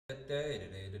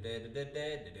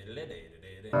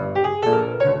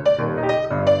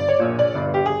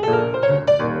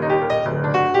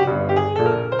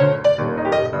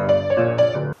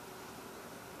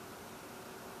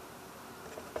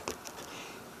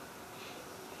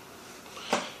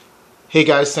Hey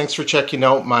guys, thanks for checking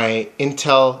out my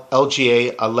Intel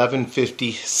LGA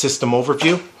 1150 system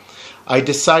overview. I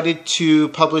decided to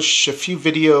publish a few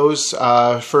videos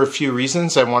for a few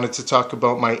reasons. I wanted to talk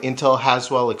about my Intel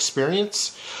Haswell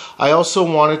experience. I also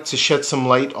wanted to shed some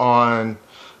light on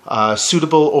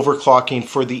suitable overclocking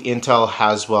for the Intel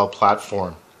Haswell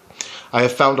platform. I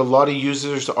have found a lot of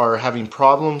users are having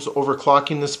problems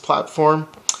overclocking this platform.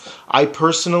 I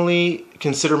personally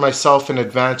consider myself an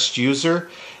advanced user,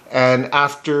 and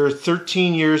after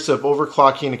 13 years of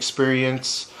overclocking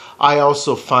experience, I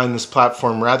also find this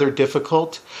platform rather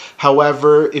difficult.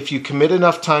 However, if you commit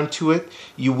enough time to it,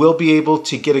 you will be able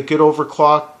to get a good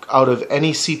overclock out of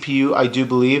any CPU, I do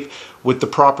believe, with the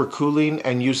proper cooling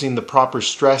and using the proper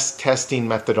stress testing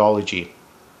methodology.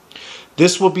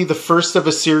 This will be the first of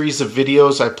a series of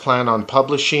videos I plan on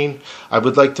publishing. I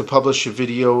would like to publish a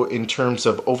video in terms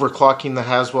of overclocking the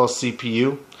Haswell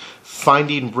CPU,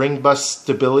 finding ring bus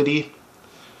stability,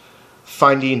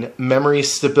 finding memory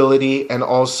stability, and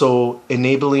also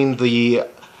enabling the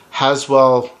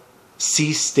Haswell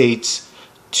C states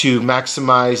to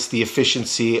maximize the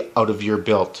efficiency out of your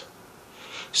build.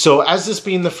 So as this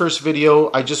being the first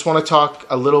video, I just want to talk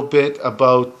a little bit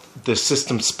about the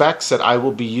system specs that I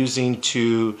will be using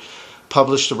to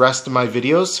publish the rest of my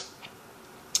videos.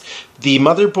 The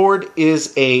motherboard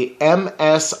is a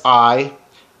MSI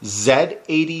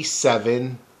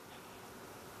Z87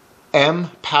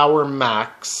 MPOWER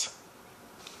Max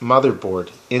motherboard,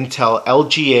 Intel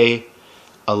LGA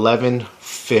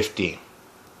 1150.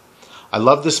 I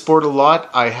love this board a lot.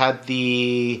 I had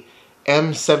the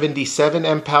M77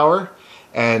 MPOWER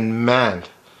and the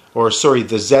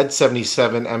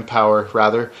Z77 MPOWER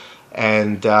rather,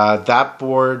 and that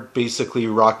board basically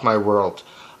rocked my world.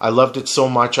 I loved it so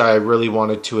much I really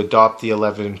wanted to adopt the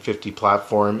 1150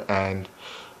 platform, and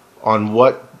on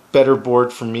what better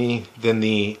board for me than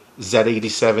the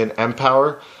Z87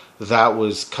 MPOWER? That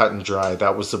was cut and dry.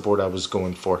 That was the board I was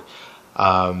going for.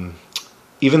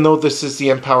 Even though this is the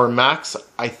MPOWER Max,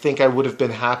 I think I would have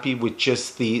been happy with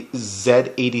just the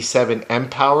Z87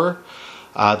 MPOWER,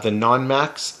 the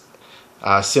non-Max.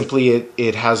 Simply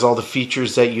it has all the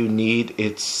features that you need.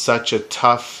 It's such a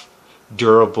tough,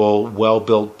 durable,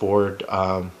 well-built board.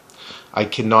 I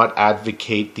cannot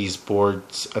advocate these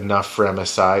boards enough for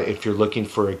MSI. If you're looking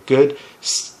for a good,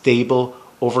 stable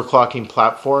overclocking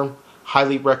platform,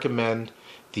 highly recommend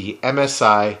the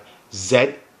MSI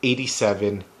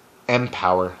Z87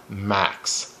 MPOWER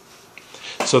Max.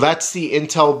 So that's the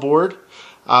Intel board.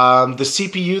 The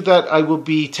CPU that I will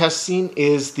be testing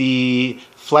is the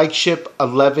flagship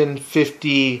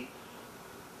 1150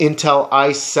 Intel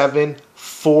i7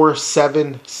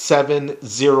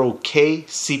 4770K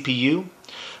CPU.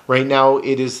 Right now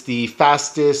it is the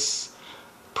fastest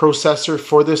processor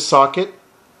for this socket.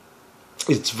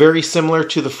 It's very similar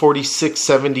to the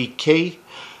 4670K.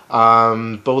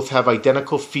 Both have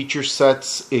identical feature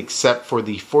sets except for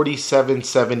the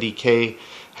 4770K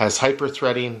has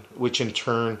hyper-threading, which in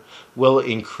turn will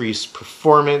increase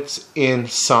performance in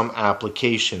some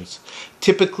applications.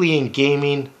 Typically in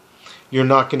gaming, you're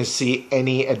not going to see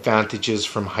any advantages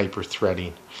from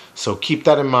hyper-threading. So keep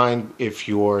that in mind if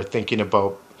you're thinking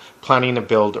about planning a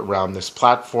build around this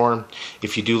platform.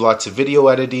 If you do lots of video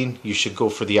editing, you should go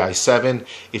for the i7.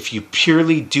 If you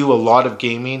purely do a lot of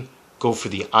gaming, go for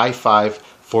the i5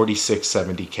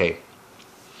 4670K.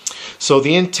 So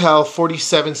the Intel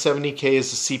 4770K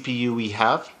is the CPU we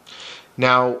have.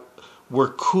 Now we're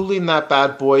cooling that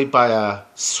bad boy by a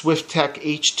Swiftech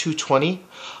H220.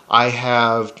 I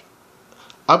have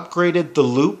upgraded the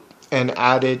loop and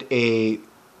added a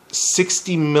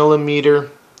 60 millimeter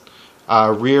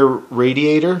rear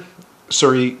radiator.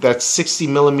 Sorry, that's 60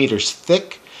 millimeters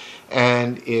thick,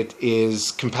 and it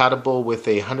is compatible with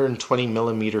a 120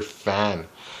 millimeter fan.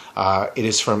 It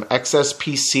is from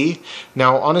XSPC.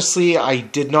 Now honestly, I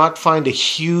did not find a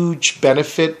huge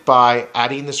benefit by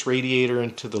adding this radiator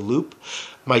into the loop.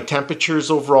 My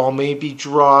temperatures overall maybe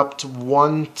dropped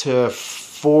 1 to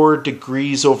 4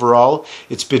 degrees overall.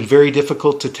 It's been very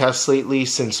difficult to test lately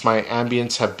since my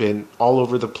ambients have been all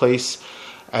over the place,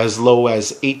 as low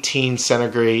as 18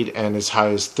 centigrade and as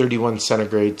high as 31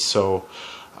 centigrade. So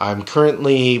I'm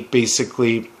currently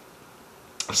basically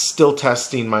still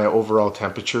testing my overall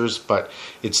temperatures, but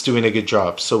it's doing a good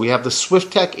job. So we have the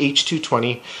Swiftech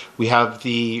H220. We have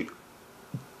the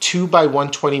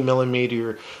 2x120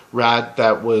 millimeter rad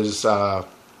that was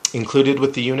included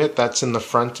with the unit. That's in the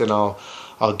front, and I'll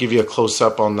give you a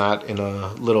close-up on that in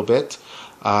a little bit.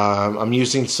 I'm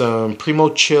using some Primo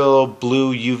Chill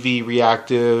Blue UV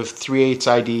Reactive 3/8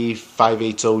 ID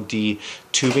 5/8 OD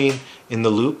tubing in the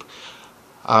loop.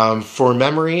 For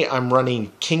memory, I'm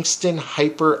running Kingston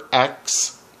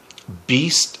HyperX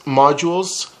Beast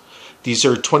modules. These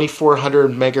are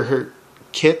 2400 megahertz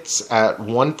kits at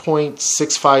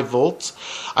 1.65 volts.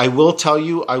 I will tell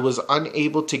you, I was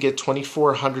unable to get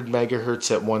 2400 megahertz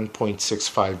at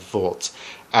 1.65 volts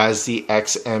as the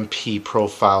XMP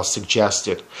profile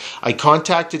suggested. I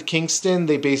contacted Kingston.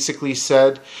 They basically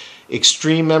said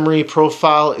extreme memory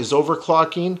profile is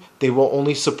overclocking. They will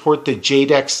only support the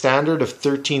JEDEC standard of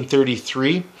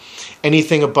 1333.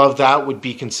 Anything above that would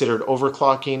be considered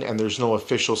overclocking, and there's no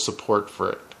official support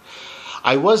for it.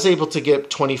 I was able to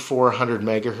get 2400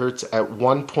 megahertz at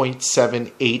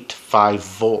 1.785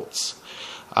 volts.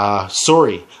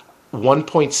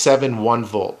 1.71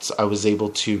 volts. I was able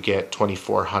to get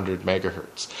 2400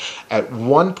 megahertz. At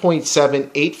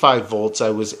 1.785 volts,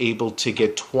 I was able to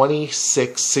get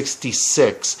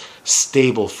 2666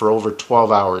 stable for over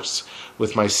 12 hours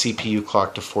with my CPU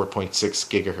clock to 4.6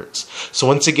 gigahertz. So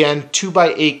once again,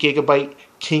 2x8 gigabyte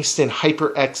Kingston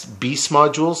HyperX Beast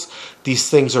modules. These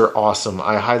things are awesome.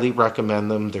 I highly recommend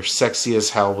them. They're sexy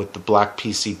as hell with the black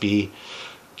PCB.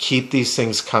 Keep these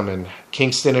things coming.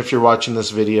 Kingston, if you're watching this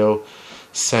video,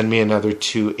 send me another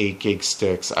 2 8-gig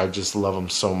sticks. I just love them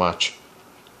so much.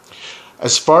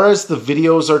 As far as the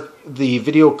video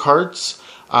cards,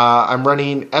 I'm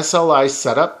running SLI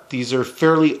setup. These are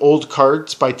fairly old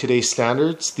cards by today's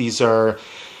standards. These are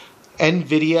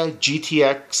NVIDIA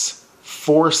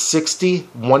GTX460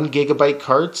 1GB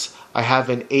cards. I have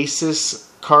an Asus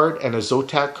card and a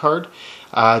Zotac card.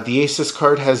 The Asus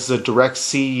card has the direct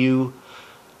CU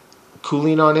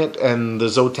cooling on it, and the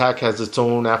Zotac has its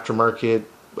own aftermarket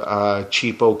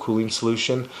cheapo cooling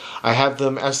solution. I have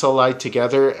them SLI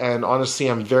together, and honestly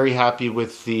I'm very happy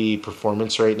with the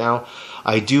performance right now.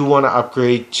 I do want to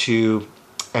upgrade to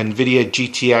NVIDIA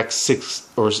GTX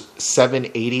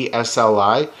 780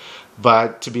 SLI,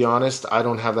 but to be honest, I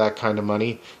don't have that kind of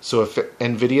money. So if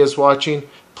NVIDIA is watching,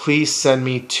 please send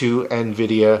me 2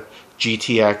 NVIDIA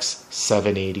GTX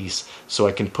 780s so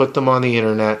I can put them on the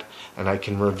internet and I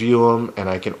can review them and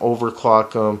I can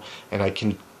overclock them and I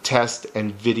can test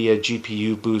NVIDIA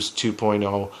GPU Boost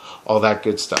 2.0, all that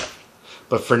good stuff.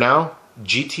 But for now,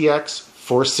 GTX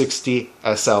 460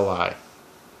 SLI.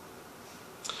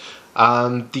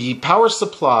 The power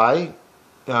supply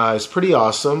is pretty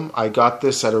awesome. I got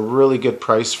this at a really good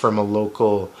price from a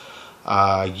local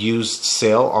used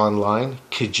sale online,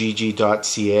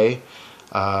 kijiji.ca,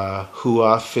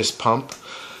 Hua Fist Pump.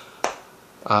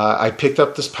 I picked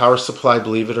up this power supply,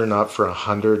 believe it or not, for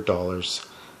 $100.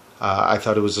 I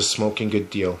thought it was a smoking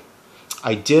good deal.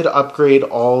 I did upgrade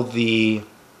all the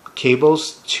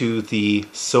cables to the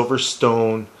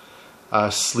Silverstone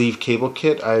sleeve cable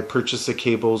kit. I purchased the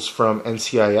cables from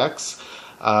NCIX.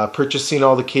 Purchasing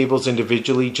all the cables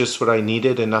individually, just what I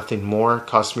needed and nothing more,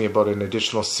 cost me about an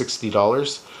additional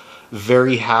 $60.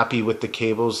 Very happy with the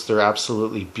cables. They're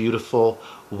absolutely beautiful,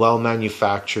 well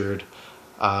manufactured.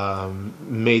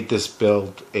 Made this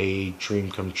build a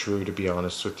dream come true, to be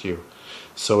honest with you.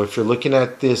 So if you're looking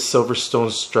at this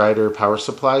Silverstone Strider power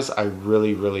supplies, I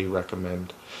really, really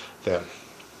recommend them.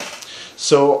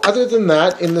 So other than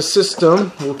that, in the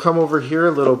system, we'll come over here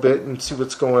a little bit and see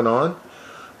what's going on.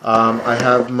 I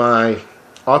have my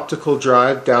optical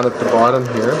drive down at the bottom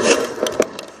here,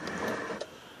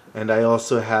 and I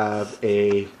also have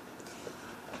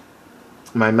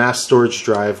my mass storage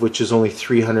drive, which is only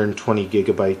 320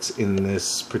 gigabytes in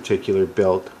this particular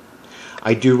build.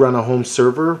 I do run a home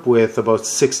server with about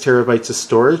 6 terabytes of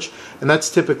storage, and that's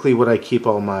typically what I keep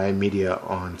all my media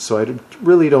on, so I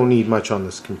really don't need much on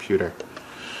this computer.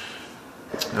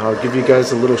 Now I'll give you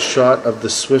guys a little shot of the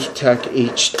Swiftech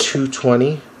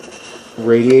H220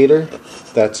 radiator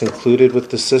that's included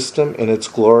with the system in its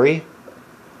glory.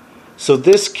 So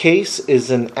this case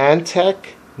is an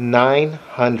Antec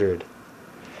 900.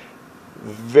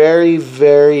 Very,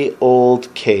 very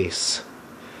old case.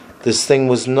 This thing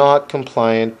was not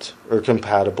compliant or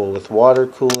compatible with water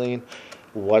cooling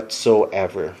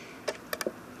whatsoever.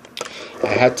 I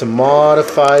had to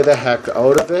modify the heck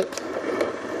out of it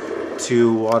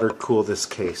to water cool this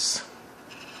case.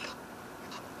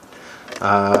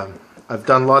 I've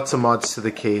done lots of mods to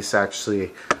the case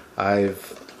actually.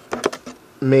 I've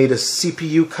made a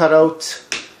CPU cutout.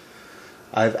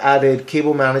 I've added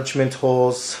cable management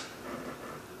holes.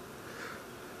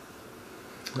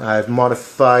 I've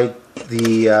modified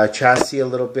the chassis a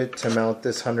little bit to mount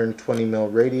this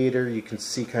 120mm radiator. You can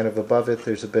see kind of above it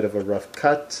there's a bit of a rough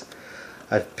cut.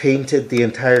 I've painted the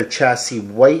entire chassis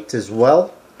white as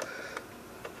well.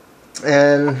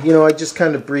 And you know, I just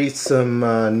kind of breathed some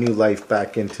new life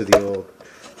back into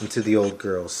the old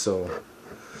girl. So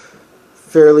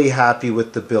fairly happy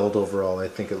with the build overall. I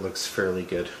think it looks fairly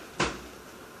good.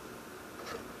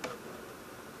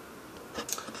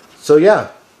 So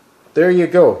yeah, there you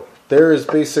go. There is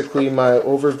basically my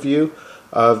overview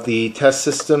of the test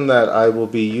system that I will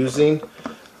be using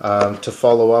to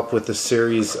follow up with a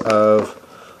series of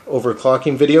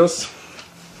overclocking videos.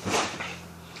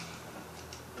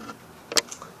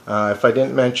 If I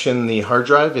didn't mention the hard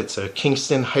drive, it's a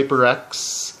Kingston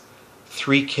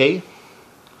HyperX-3K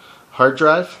hard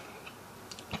drive,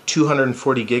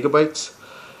 240 gigabytes.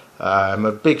 I'm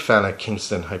a big fan of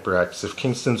Kingston HyperX. If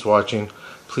Kingston's watching,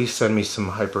 please send me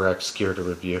some HyperX gear to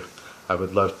review. I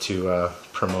would love to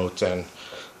promote and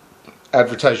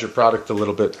advertise your product a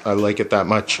little bit. I like it that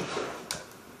much.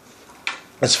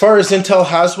 As far as Intel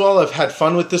Haswell, I've had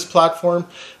fun with this platform.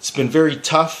 It's been very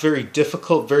tough, very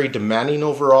difficult, very demanding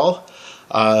overall.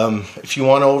 If you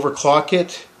want to overclock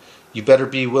it, you better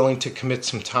be willing to commit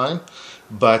some time.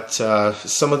 But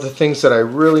some of the things that I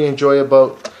really enjoy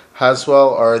about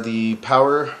Haswell are the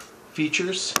power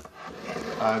features.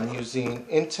 I'm using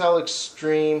Intel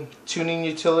Extreme Tuning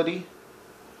Utility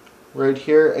right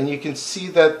here, and you can see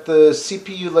that the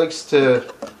CPU likes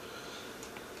to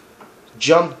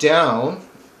jump down.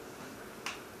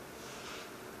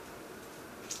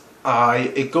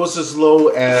 It goes as low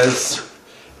as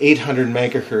 800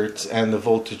 megahertz and the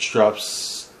voltage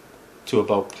drops to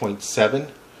about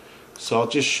 0.7. So I'll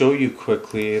just show you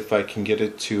quickly if I can get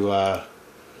it to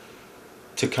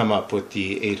come up with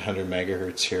the 800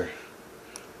 megahertz here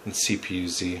in CPU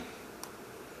Z.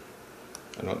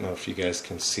 I don't know if you guys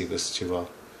can see this too well.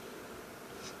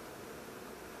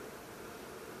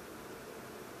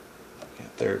 Yeah,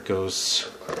 there it goes.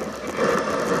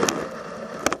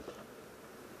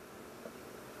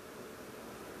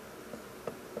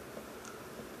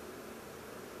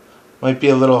 Might be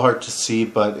a little hard to see,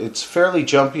 but it's fairly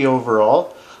jumpy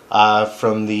overall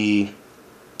from the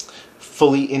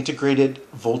fully integrated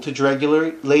voltage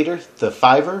regulator, the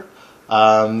 5er.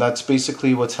 That's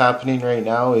basically what's happening right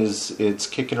now. Is it's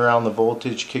kicking around the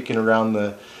voltage, kicking around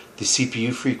the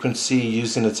CPU frequency,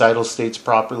 using its idle states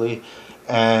properly,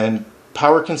 and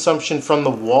power consumption from the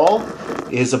wall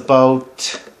is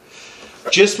about,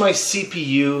 just my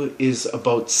CPU is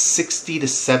about 60 to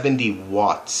 70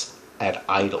 watts at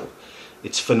idle.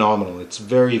 It's phenomenal. It's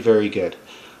very, very good.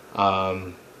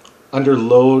 Under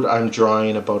load, I'm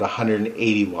drawing about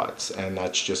 180 watts, and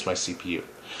that's just my CPU.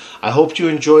 I hope you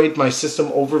enjoyed my system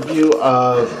overview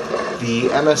of the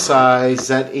MSI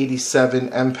Z87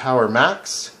 MPOWER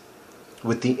Max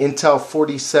with the Intel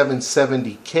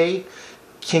 4770K,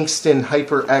 Kingston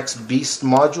HyperX Beast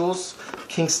modules,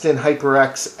 Kingston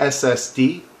HyperX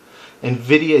SSD,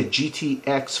 NVIDIA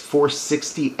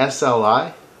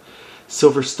GTX460SLI,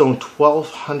 Silverstone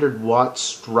 1200 watt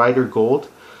Strider Gold.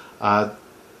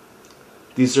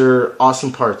 These are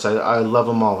awesome parts. I love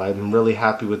them all. I'm really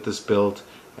happy with this build,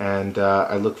 and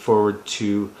I look forward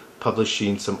to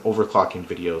publishing some overclocking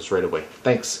videos right away.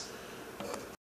 Thanks.